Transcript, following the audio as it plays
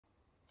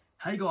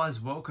Hey guys,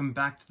 welcome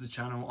back to the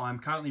channel. I'm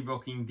currently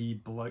rocking the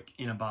Bloke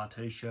in a Bar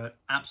t-shirt.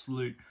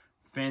 Absolute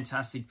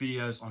fantastic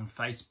videos on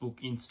Facebook,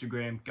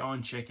 Instagram. Go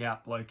and check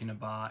out Bloke in a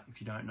Bar.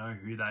 If you don't know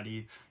who that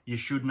is, you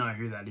should know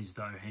who that is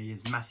though. He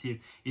is massive.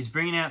 He's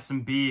bringing out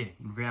some beer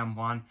in round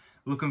one.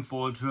 Looking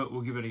forward to it.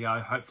 We'll give it a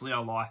go. Hopefully I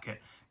like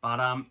it. But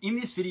in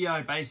this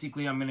video,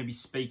 basically I'm going to be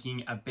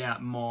speaking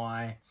about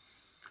my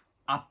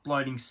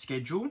uploading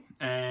schedule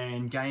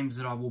and games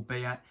that I will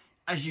be at.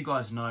 As you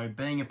guys know,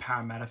 being a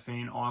Parramatta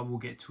fan, I will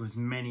get to as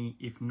many,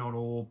 if not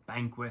all,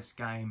 Bankwest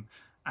game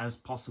as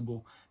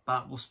possible.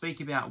 But we'll speak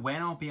about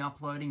when I'll be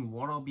uploading,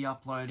 what I'll be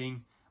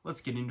uploading.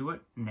 Let's get into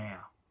it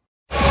now.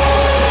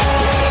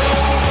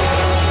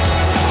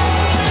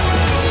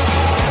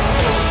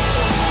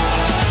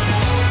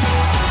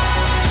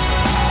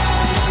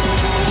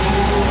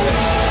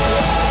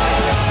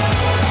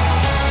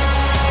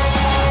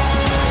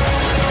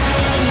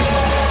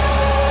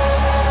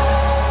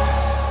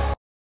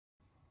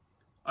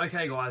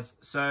 Okay guys,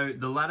 so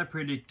the ladder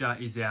predictor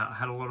is out. I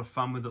had a lot of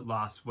fun with it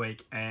last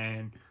week,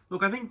 and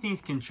look, I think things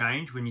can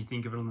change when you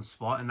think of it on the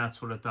spot, and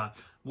that's what it does.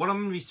 What I'm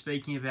going to be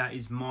speaking about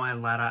is my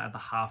ladder at the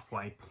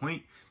halfway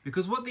point,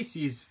 because what this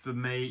is for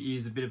me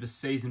is a bit of a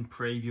season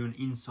preview and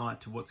insight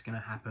to what's going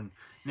to happen.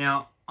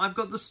 Now, I've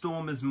got the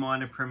Storm as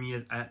minor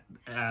premiers at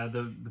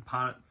the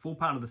full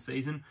part of the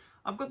season.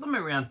 I've got them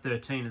around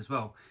 13 as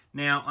well.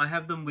 Now, I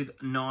have them with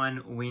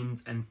 9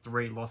 wins and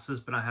 3 losses,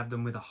 but I have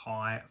them with a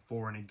high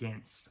for and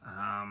against,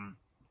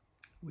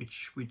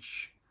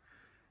 which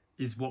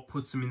is what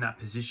puts them in that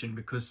position,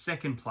 because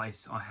second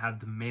place, I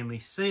have the Manly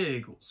Sea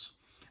Eagles.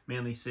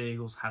 Manly Sea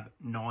Eagles have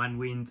 9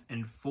 wins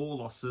and 4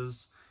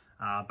 losses.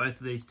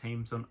 Both of these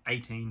teams on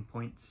 18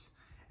 points.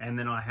 And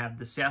then I have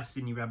the South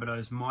Sydney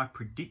Rabbitohs. My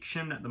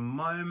prediction at the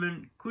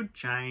moment could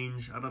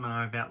change. I don't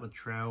know about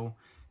Latrell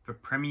for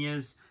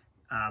premiers.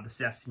 The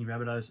South Sydney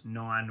Rabbitohs,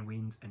 9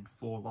 wins and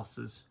 4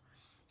 losses.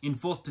 In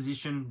fourth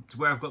position, it's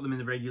where I've got them in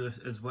the regulars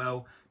as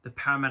well. The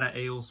Parramatta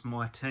Eels,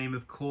 my team,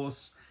 of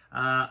course.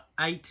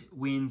 8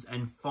 wins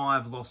and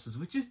 5 losses,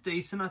 which is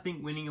decent. I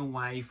think winning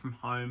away from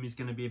home is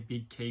going to be a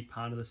big key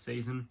part of the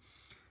season.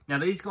 Now,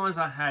 these guys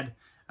I had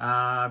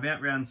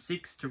about round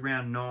 6 to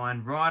round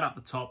 9, right up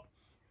the top.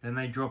 Then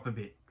they drop a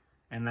bit.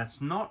 And that's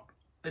not...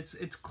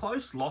 It's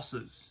close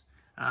losses.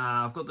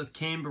 I've got the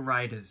Canberra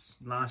Raiders,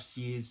 last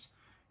year's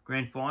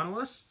grand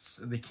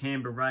finalists, the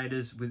Canberra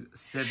Raiders, with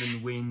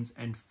 7 wins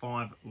and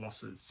 5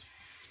 losses.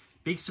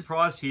 Big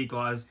surprise here,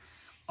 guys.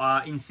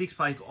 In 6th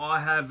place, I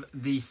have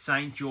the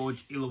St.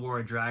 George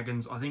Illawarra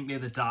Dragons. I think they're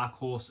the dark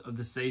horse of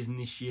the season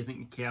this year. I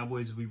think the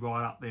Cowboys will be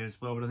right up there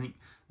as well. But I think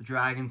the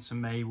Dragons, for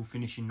me, will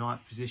finish in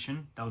 9th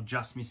position. They'll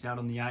just miss out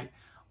on the 8.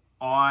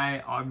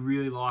 I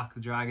really like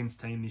the Dragons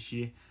team this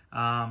year.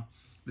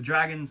 The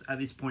Dragons, at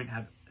this point,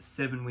 have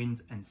 7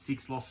 wins and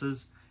 6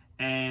 losses.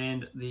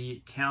 And the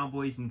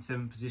Cowboys in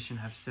 7th position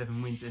have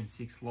 7 wins and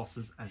 6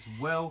 losses as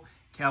well.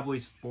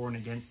 Cowboys for and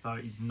against, though,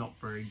 is not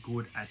very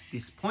good at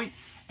this point.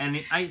 And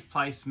in 8th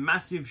place,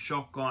 massive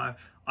shock, guy.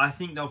 I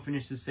think they'll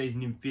finish the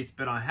season in 5th,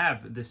 but I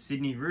have the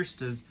Sydney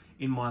Roosters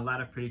in my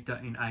ladder predictor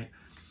in 8th.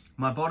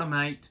 My bottom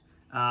 8,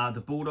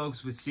 the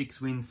Bulldogs with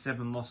 6 wins,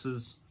 7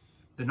 losses.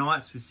 The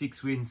Knights with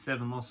 6 wins,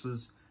 7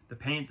 losses. The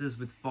Panthers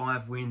with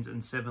 5 wins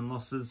and 7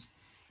 losses.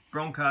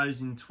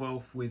 Broncos in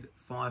 12th with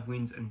 5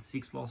 wins and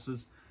 6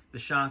 losses. The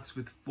Sharks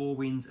with 4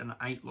 wins and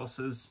 8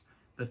 losses.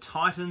 The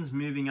Titans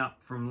moving up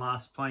from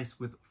last place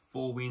with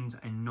 4 wins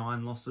and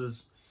 9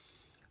 losses.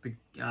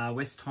 The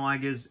West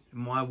Tigers,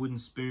 my wooden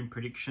spoon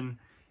prediction,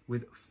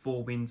 with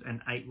 4 wins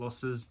and 8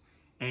 losses.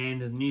 And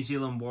the New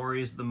Zealand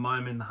Warriors at the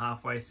moment in the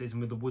halfway season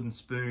with the wooden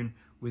spoon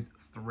with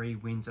 3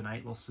 wins and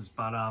 8 losses.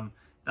 But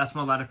that's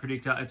my ladder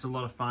predictor. It's a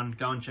lot of fun.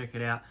 Go and check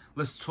it out.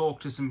 Let's talk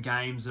to some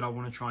games that I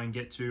want to try and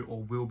get to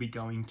or will be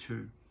going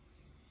to.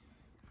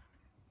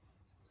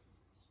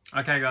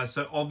 Okay guys,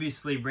 so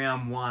obviously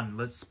round 1.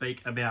 Let's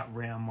speak about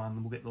round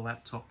 1. We'll get the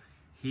laptop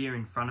here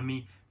in front of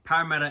me.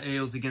 Parramatta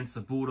Eels against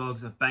the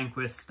Bulldogs at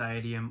Bankwest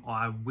Stadium.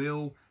 I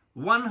will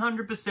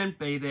 100%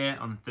 be there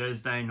on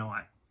Thursday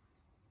night.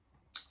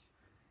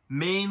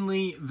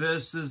 Manly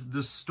versus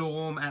the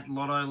Storm at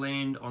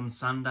Lottoland on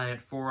Sunday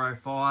at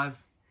 4:05.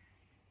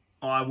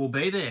 I will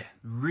be there.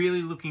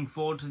 Really looking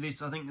forward to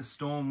this. I think the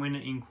Storm win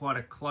it in quite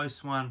a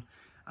close one.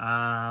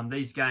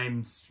 These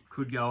games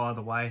could go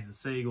either way. The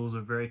Sea Eagles are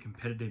a very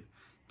competitive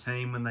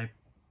team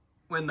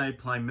when they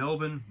play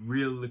Melbourne.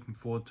 Really looking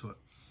forward to it.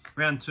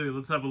 Round 2,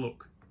 let's have a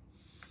look.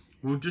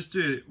 We'll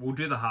do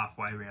the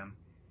halfway round.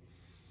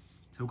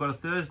 So we've got a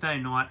Thursday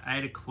night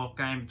 8 o'clock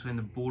game between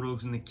the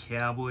Bulldogs and the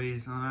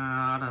Cowboys.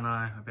 I don't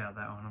know about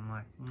that one. I'm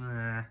like,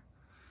 nah.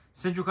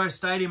 Central Coast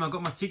Stadium, I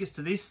got my tickets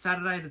to this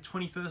Saturday, the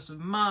 21st of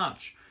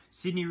March.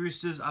 Sydney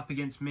Roosters up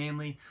against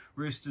Manly.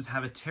 Roosters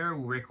have a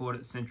terrible record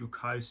at Central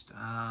Coast,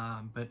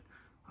 but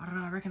I don't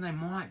know, I reckon they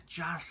might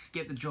just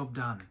get the job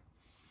done.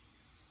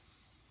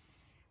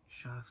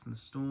 Sharks and the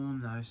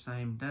Storm, no,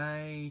 same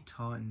day.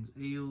 Titans,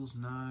 Eels,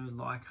 no.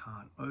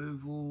 Leichhardt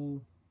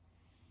Oval,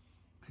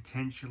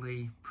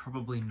 potentially,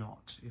 probably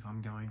not if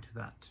I'm going to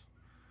that.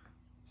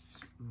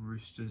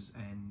 Roosters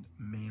and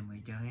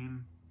Manly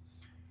game.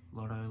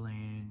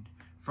 Lottoland.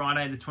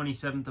 Friday the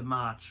 27th of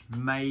March.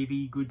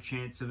 Maybe good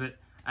chance of it.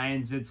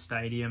 ANZ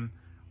Stadium.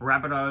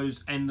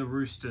 Rabbitohs and the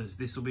Roosters.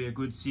 This will be a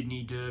good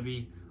Sydney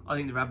derby. I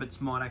think the Rabbits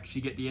might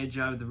actually get the edge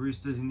over the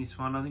Roosters in this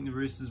one. I think the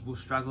Roosters will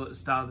struggle at the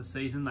start of the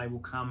season. They will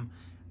come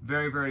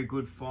very, very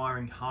good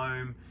firing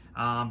home.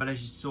 But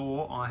as you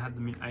saw, I had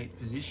them in 8th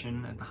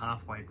position at the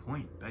halfway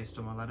point based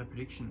on my ladder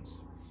predictions.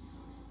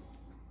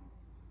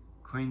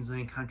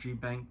 Queensland Country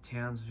Bank,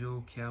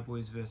 Townsville,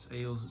 Cowboys versus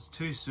Eels. It's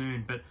too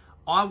soon, but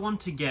I want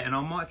to get, and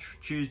I might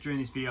choose during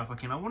this video if I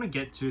can, I want to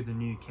get to the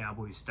new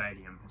Cowboys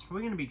Stadium. It's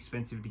probably going to be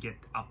expensive to get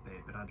up there,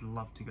 but I'd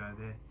love to go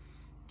there.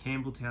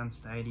 Campbelltown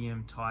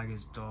Stadium,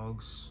 Tigers,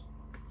 Dogs.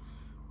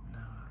 No.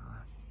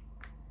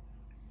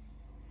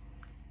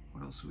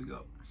 What else have we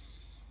got?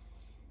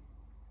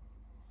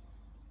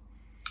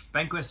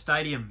 Bankwest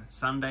Stadium,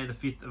 Sunday the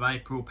 5th of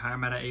April,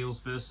 Parramatta Eels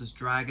versus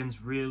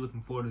Dragons. Really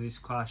looking forward to this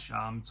clash.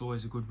 It's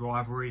always a good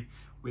rivalry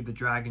with the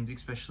Dragons,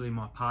 especially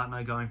my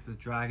partner going for the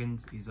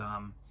Dragons is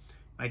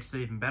makes it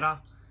even better.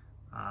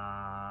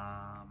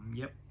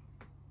 Yep.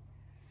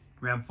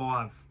 Round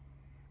 5.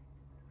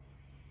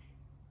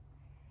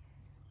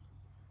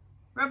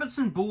 Rabbits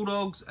and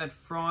Bulldogs at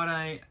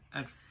Friday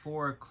at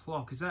 4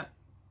 o'clock. Is that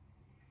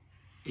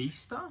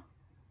Easter?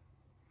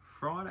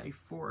 Friday,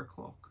 4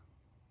 o'clock.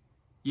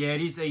 Yeah,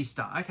 it is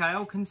Easter. Okay,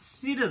 I'll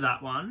consider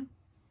that one.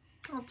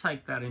 I'll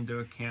take that into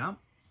account.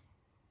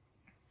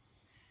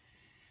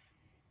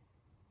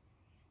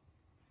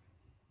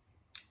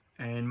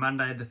 And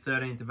Monday the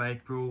 13th of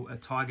April, a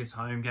Tigers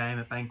home game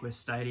at Bankwest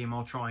Stadium.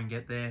 I'll try and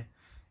get there.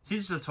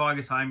 Since it's a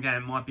Tigers home game,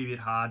 it might be a bit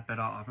hard, but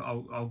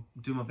I'll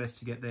do my best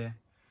to get there.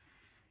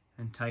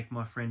 And take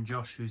my friend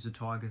Josh, who's a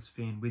Tigers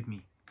fan, with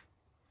me.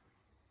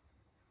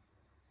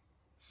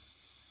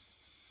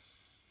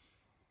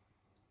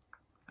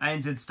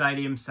 ANZ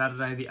Stadium,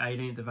 Saturday the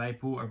 18th of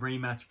April, a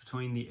rematch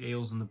between the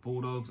Eels and the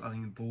Bulldogs. I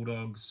think the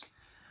Bulldogs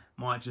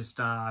might just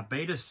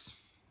beat us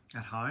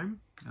at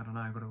home. I don't know,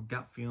 I've got a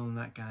gut feeling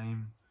that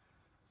game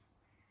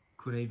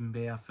could even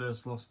be our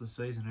first loss of the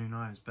season, who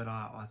knows. But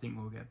I think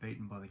we'll get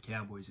beaten by the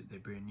Cowboys at their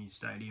brand new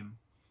stadium.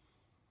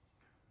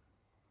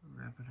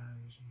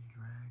 Rabbitohs and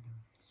Dragons.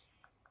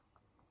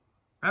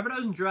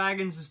 Rabbitohs and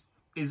Dragons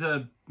is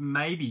a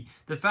maybe.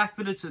 The fact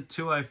that it's at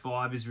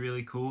 2:05 is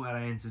really cool at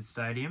ANZ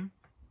Stadium.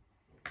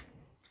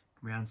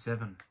 Round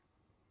 7.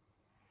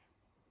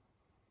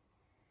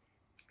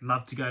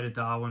 Love to go to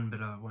Darwin, but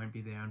I won't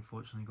be there,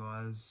 unfortunately,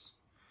 guys.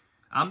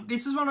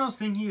 This is what I was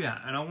thinking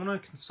about, and I want to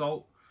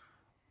consult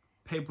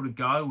people to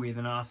go with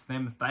and ask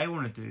them if they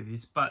want to do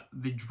this. But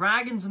the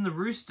Dragons and the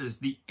Roosters,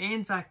 the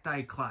Anzac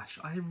Day clash,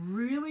 I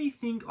really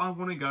think I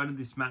want to go to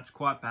this match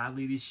quite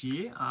badly this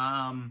year.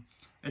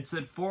 It's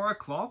at 4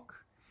 o'clock.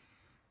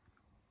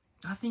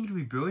 I think it'll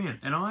be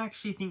brilliant, and I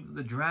actually think that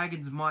the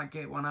Dragons might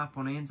get one up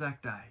on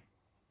Anzac Day.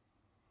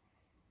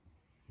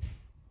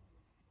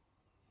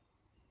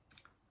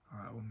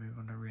 Alright, we'll move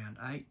on to round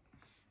 8.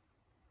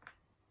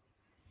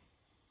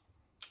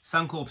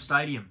 Suncorp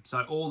Stadium.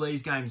 So all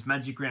these games,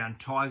 Magic Round,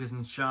 Tigers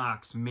and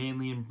Sharks,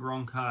 Manly and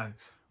Bronco,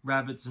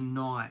 Rabbits and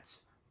Knights,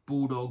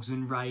 Bulldogs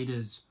and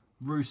Raiders,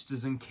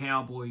 Roosters and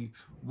Cowboys,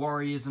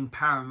 Warriors and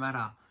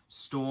Parramatta,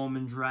 Storm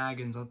and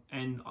Dragons.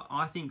 And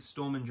I think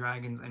Storm and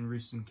Dragons and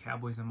Roosters and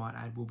Cowboys, I might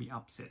add, will be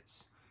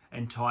upsets.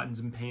 And Titans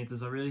and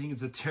Panthers. I really think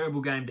it's a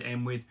terrible game to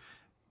end with.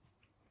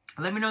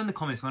 Let me know in the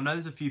comments. I know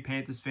there's a few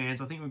Panthers fans.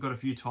 I think we've got a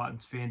few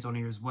Titans fans on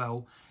here as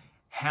well.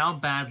 How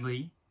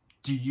badly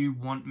do you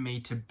want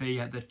me to be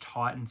at the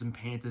Titans and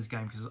Panthers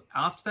game? Because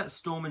after that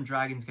Storm and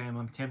Dragons game,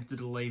 I'm tempted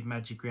to leave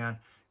Magic Round,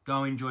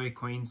 go enjoy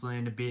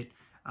Queensland a bit,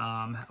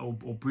 or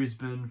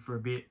Brisbane for a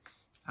bit,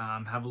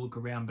 have a look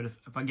around. But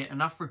if I get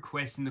enough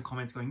requests in the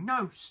comments going,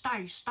 no,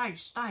 stay, stay,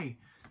 stay,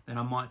 then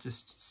I might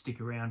just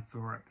stick around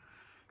for it.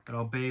 But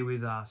I'll be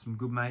with some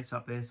good mates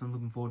up there, so I'm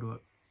looking forward to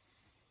it.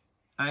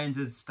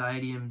 ANZ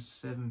Stadium,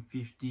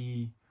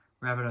 7:50,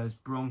 Rabbitohs,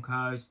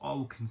 Broncos. I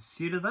will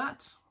consider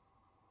that.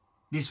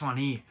 This one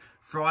here,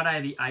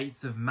 Friday the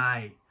 8th of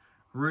May,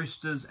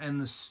 Roosters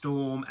and the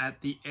Storm at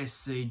the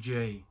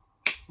SCG.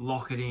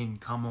 Lock it in.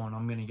 Come on,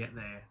 I'm going to get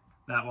there.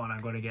 That one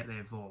I've got to get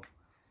there for.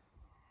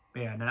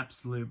 Yeah, an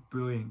absolute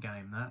brilliant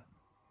game, that.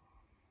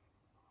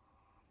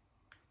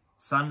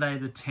 Sunday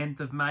the 10th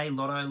of May,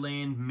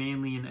 Lottoland,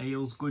 Manly and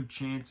Eels. Good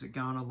chance at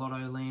going to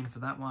Lottoland for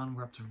that one.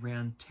 We're up to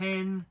round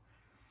 10.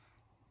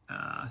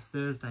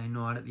 Thursday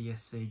night at the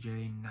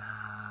SCG,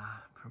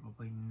 nah,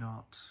 probably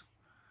not.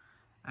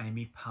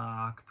 Amy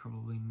Park,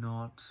 probably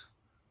not.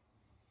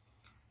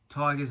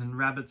 Tigers and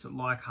Rabbits at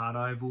Leichhardt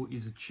Oval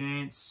is a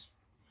chance.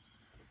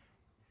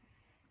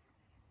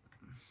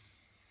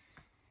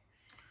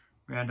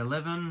 Round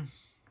 11.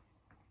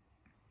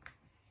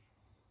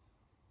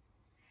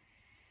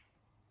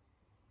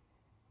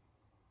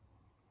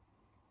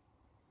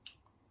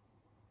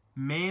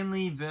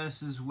 Manly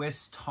versus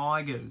West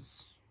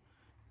Tigers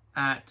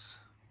at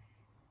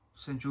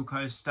Central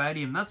Coast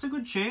Stadium. That's a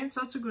good chance.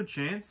 That's a good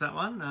chance, that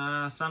one.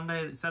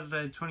 Saturday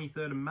the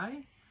 23rd of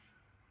May.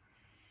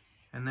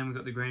 And then we've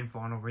got the grand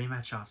final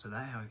rematch after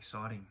that. How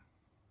exciting.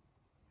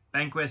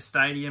 Bankwest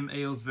Stadium,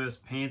 Eels versus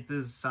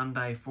Panthers,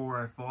 Sunday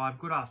 4:05.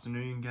 Good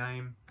afternoon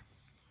game.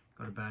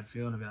 Got a bad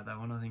feeling about that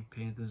one. I think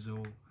Panthers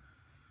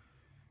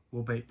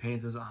will beat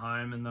Panthers at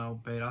home and they'll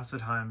beat us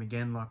at home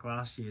again like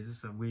last year.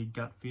 Just a weird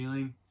gut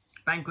feeling.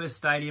 Bankwest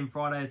Stadium,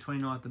 Friday the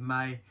 29th of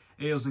May,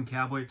 Eels and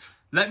Cowboys.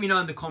 Let me know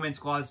in the comments,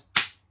 guys.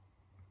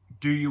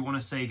 Do you want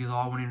to see, because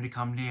I want him to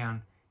come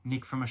down,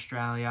 Nick from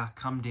Australia,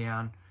 come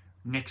down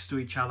next to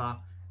each other,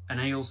 an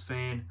Eels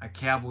fan, a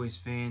Cowboys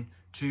fan,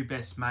 two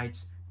best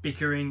mates,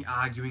 bickering,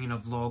 arguing in a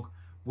vlog.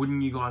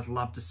 Wouldn't you guys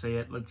love to see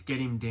it? Let's get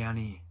him down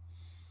here.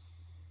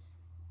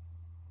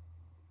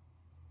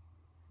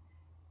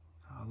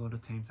 A lot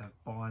of teams have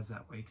buys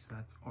that week, so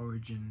that's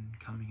Origin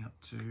coming up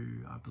to,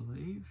 I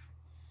believe,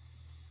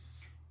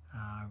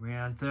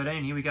 round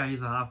 13. Here we go. Here's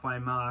the halfway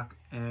mark.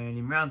 And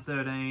in round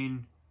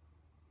 13,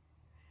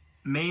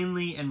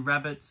 Manly and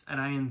Rabbits at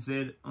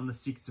ANZ on the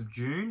 6th of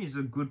June is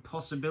a good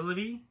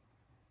possibility.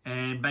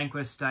 And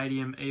Bankwest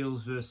Stadium,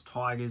 Eels versus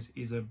Tigers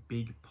is a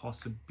big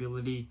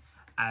possibility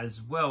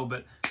as well.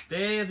 But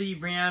they're the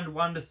round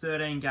 1 to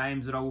 13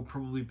 games that I will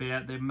probably be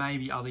at. There may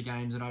be other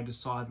games that I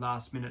decide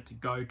last minute to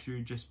go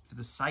to just for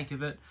the sake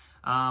of it.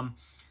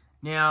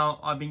 Now,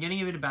 I've been getting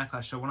a bit of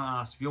backlash, so I want to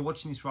ask, if you're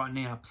watching this right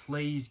now,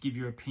 please give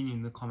your opinion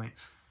in the comment.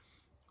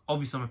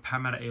 Obviously, I'm a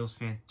Parramatta Eels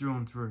fan through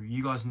and through.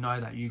 You guys know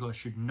that. You guys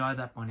should know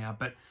that by now.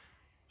 But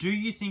do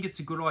you think it's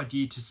a good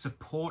idea to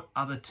support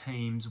other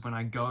teams when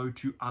I go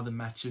to other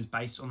matches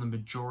based on the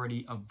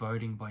majority of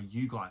voting by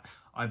you guys?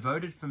 I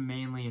voted for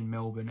Manly and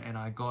Melbourne, and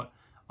I got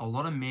a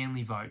lot of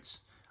Manly votes.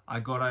 I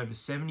got over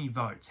 70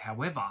 votes.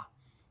 However,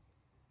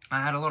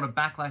 I had a lot of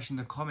backlash in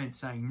the comments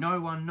saying,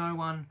 no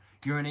one,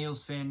 you're an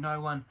Eels fan,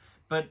 no one.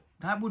 But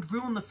that would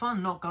ruin the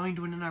fun not going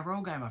to an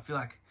NRL game. I feel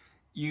like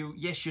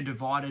yes, you're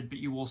divided, but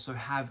you also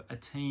have a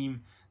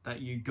team that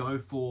you go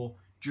for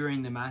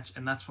during the match,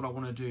 and that's what I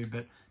want to do.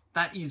 But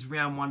that is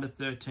round 1 to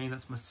 13.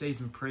 That's my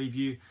season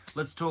preview.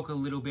 Let's talk a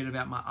little bit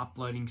about my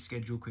uploading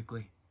schedule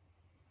quickly.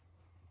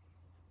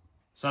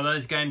 So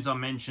those games I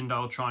mentioned,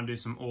 I'll try and do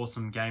some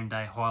awesome game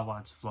day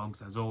highlights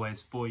vlogs as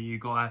always for you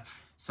guys.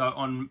 So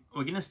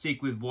we're going to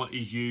stick with what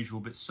is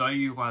usual, but so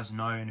you guys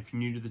know, and if you're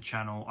new to the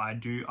channel, I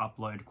do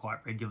upload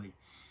quite regularly.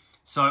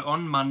 So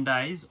on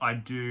Mondays, I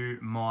do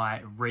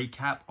my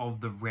recap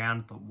of the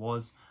round that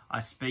was.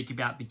 I speak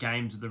about the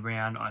games of the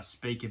round. I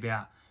speak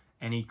about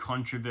any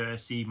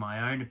controversy,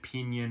 my own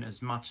opinion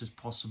as much as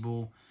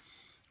possible.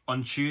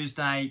 On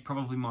Tuesday,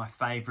 probably my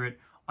favourite,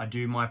 I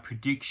do my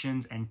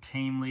predictions and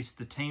team list.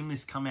 The team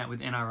list come out with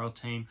NRL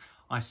team.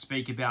 I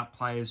speak about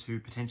players who are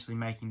potentially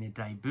making their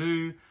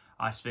debut.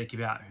 I speak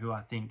about who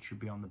I think should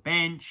be on the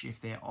bench, if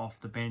they're off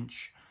the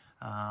bench,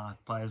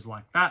 players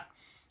like that,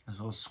 as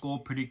well as score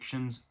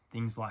predictions,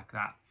 things like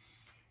that.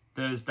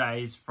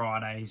 Thursdays,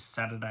 Fridays,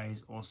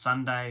 Saturdays or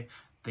Sunday,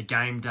 the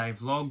game day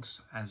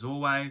vlogs, as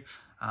always.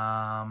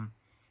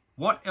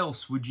 What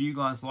else would you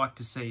guys like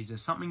to see? Is there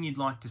something you'd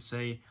like to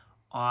see?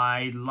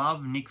 I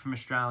love Nick from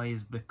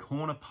Australia's The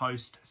Corner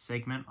Post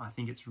segment. I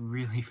think it's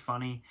really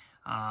funny.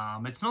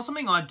 It's not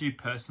something I do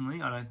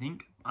personally, I don't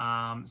think.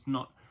 It's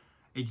not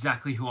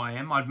exactly who I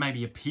am. I'd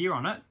maybe appear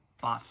on it,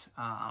 but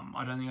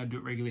I don't think I do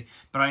it regularly.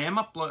 But I am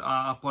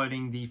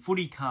uploading the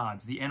footy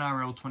cards, the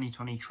NRL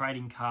 2020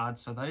 trading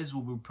cards. So those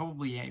will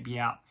probably be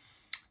out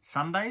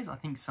Sundays. I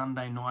think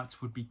Sunday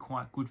nights would be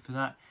quite good for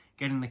that.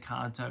 Getting the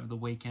cards over the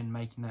weekend,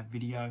 making that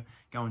video.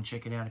 Go and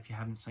check it out if you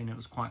haven't seen it. It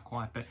was quite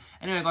quiet. But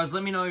anyway, guys,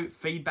 let me know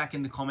feedback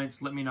in the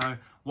comments. Let me know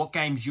what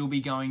games you'll be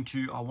going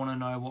to. I want to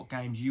know what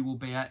games you will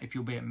be at. If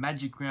you'll be at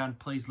Magic Round,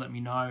 please let me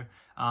know.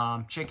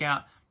 Check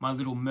out my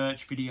little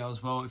merch video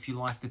as well. If you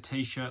like the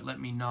t-shirt, let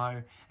me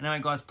know. Anyway,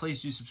 guys,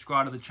 please do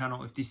subscribe to the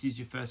channel if this is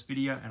your first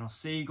video. And I'll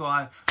see you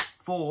guys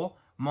for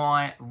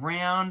my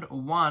round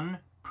 1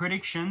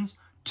 predictions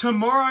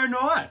tomorrow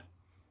night.